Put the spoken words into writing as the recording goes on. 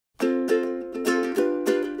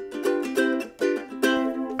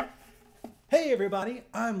Hey everybody,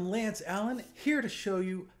 I'm Lance Allen here to show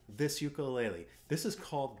you this ukulele. This is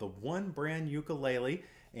called the One brand ukulele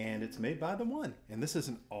and it's made by the One. And this is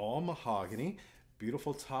an all mahogany,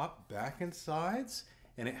 beautiful top, back and sides,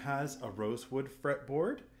 and it has a rosewood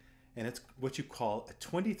fretboard and it's what you call a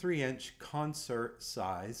 23-inch concert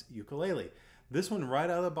size ukulele. This one right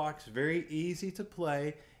out of the box, very easy to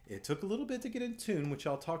play. It took a little bit to get in tune, which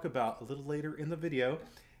I'll talk about a little later in the video.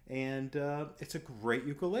 And it's a great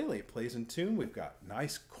ukulele. It plays in tune. We've got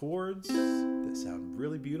nice chords that sound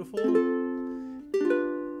really beautiful. And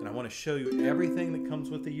I want to show you everything that comes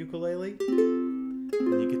with the ukulele. And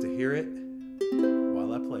you get to hear it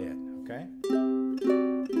while I play it, okay?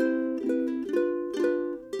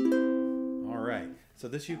 All right, so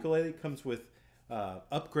this ukulele comes with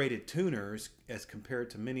upgraded tuners as compared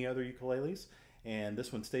to many other ukuleles. And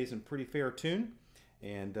this one stays in pretty fair tune.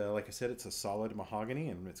 And like I said, it's a solid mahogany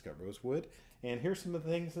and it's got rosewood. And here's some of the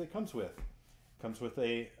things that it comes with. It comes with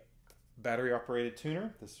a battery operated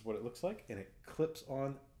tuner. This is what it looks like. And it clips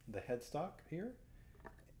on the headstock here.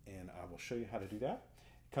 And I will show you how to do that.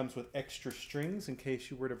 It comes with extra strings in case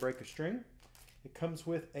you were to break a string. It comes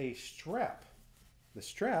with a strap. The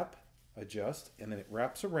strap adjusts and then it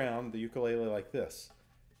wraps around the ukulele like this.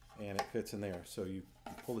 And it fits in there. So you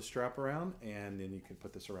pull the strap around and then you can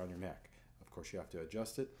put this around your neck. Of course, you have to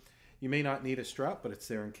adjust it. You may not need a strap, but it's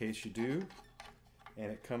there in case you do.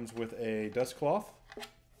 And it comes with a dust cloth.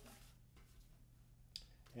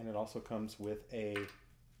 And it also comes with a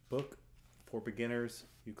book for beginners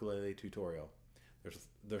ukulele tutorial.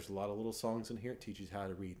 There's a lot of little songs in here. It teaches you how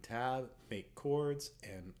to read tab, make chords,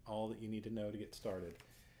 and all that you need to know to get started.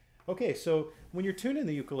 Okay, so when you're tuning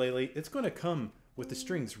the ukulele, it's going to come with the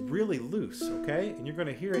strings really loose, okay? And you're going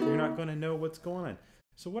to hear it and you're not going to know what's going on.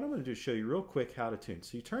 So what I'm going to do is show you real quick how to tune.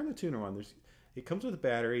 So you turn the tuner on. It comes with a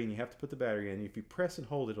battery and you have to put the battery in. If you press and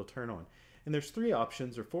hold, it'll turn on. And there's 3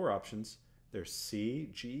 options or 4 options. There's C,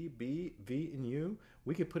 G, B, V, and U.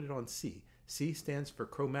 We could put it on C. C stands for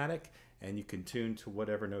chromatic and you can tune to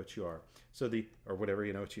whatever notes you are. Or whatever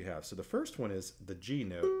notes you have. So the first one is the G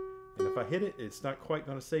note. And if I hit it, it's not quite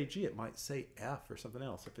going to say G. It might say F or something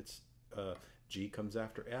else. If it's G comes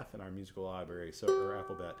after F in our musical library, or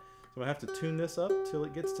alphabet. So I have to tune this up till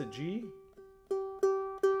it gets to G.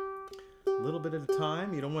 A little bit at a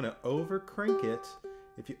time. You don't want to over crank it.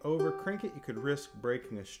 If you over crank it, you could risk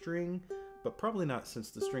breaking a string, but probably not since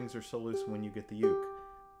the strings are so loose when you get the uke.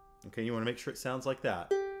 Okay, you want to make sure it sounds like that.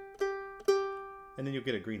 And then you'll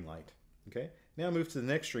get a green light. Okay, now move to the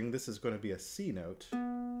next string. This is going to be a C note.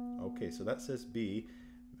 Okay, so that says B.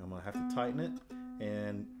 I'm going to have to tighten it.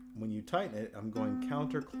 And when you tighten it, I'm going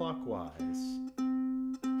counterclockwise.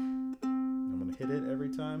 I'm going to hit it every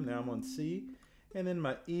time. Now I'm on C. And then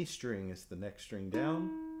my E string is the next string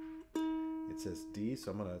down. It says D,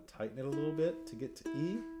 so I'm going to tighten it a little bit to get to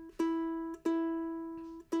E.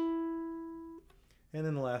 And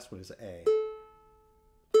then the last one is A.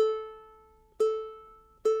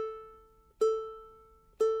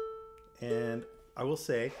 And I will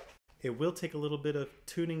say, it will take a little bit of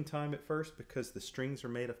tuning time at first because the strings are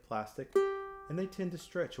made of plastic and they tend to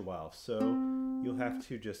stretch a while. So you'll have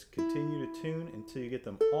to just continue to tune until you get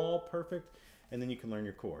them all perfect, and then you can learn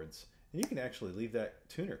your chords. And you can actually leave that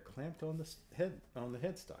tuner clamped on the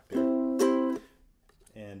headstock there.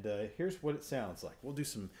 And here's what it sounds like. We'll do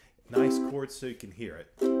some nice chords so you can hear it.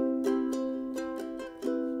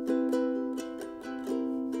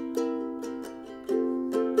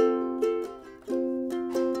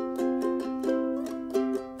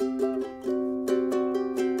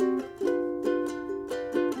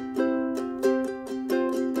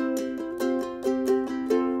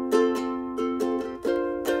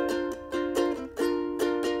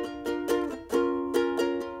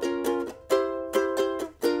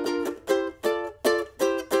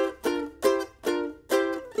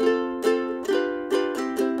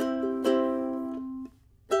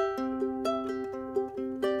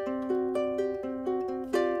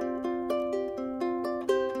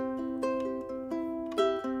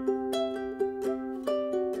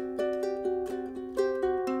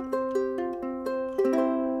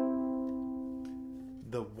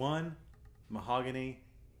 One mahogany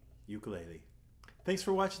ukulele. Thanks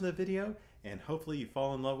for watching the video, and hopefully you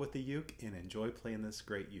fall in love with the uke and enjoy playing this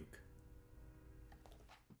great uke.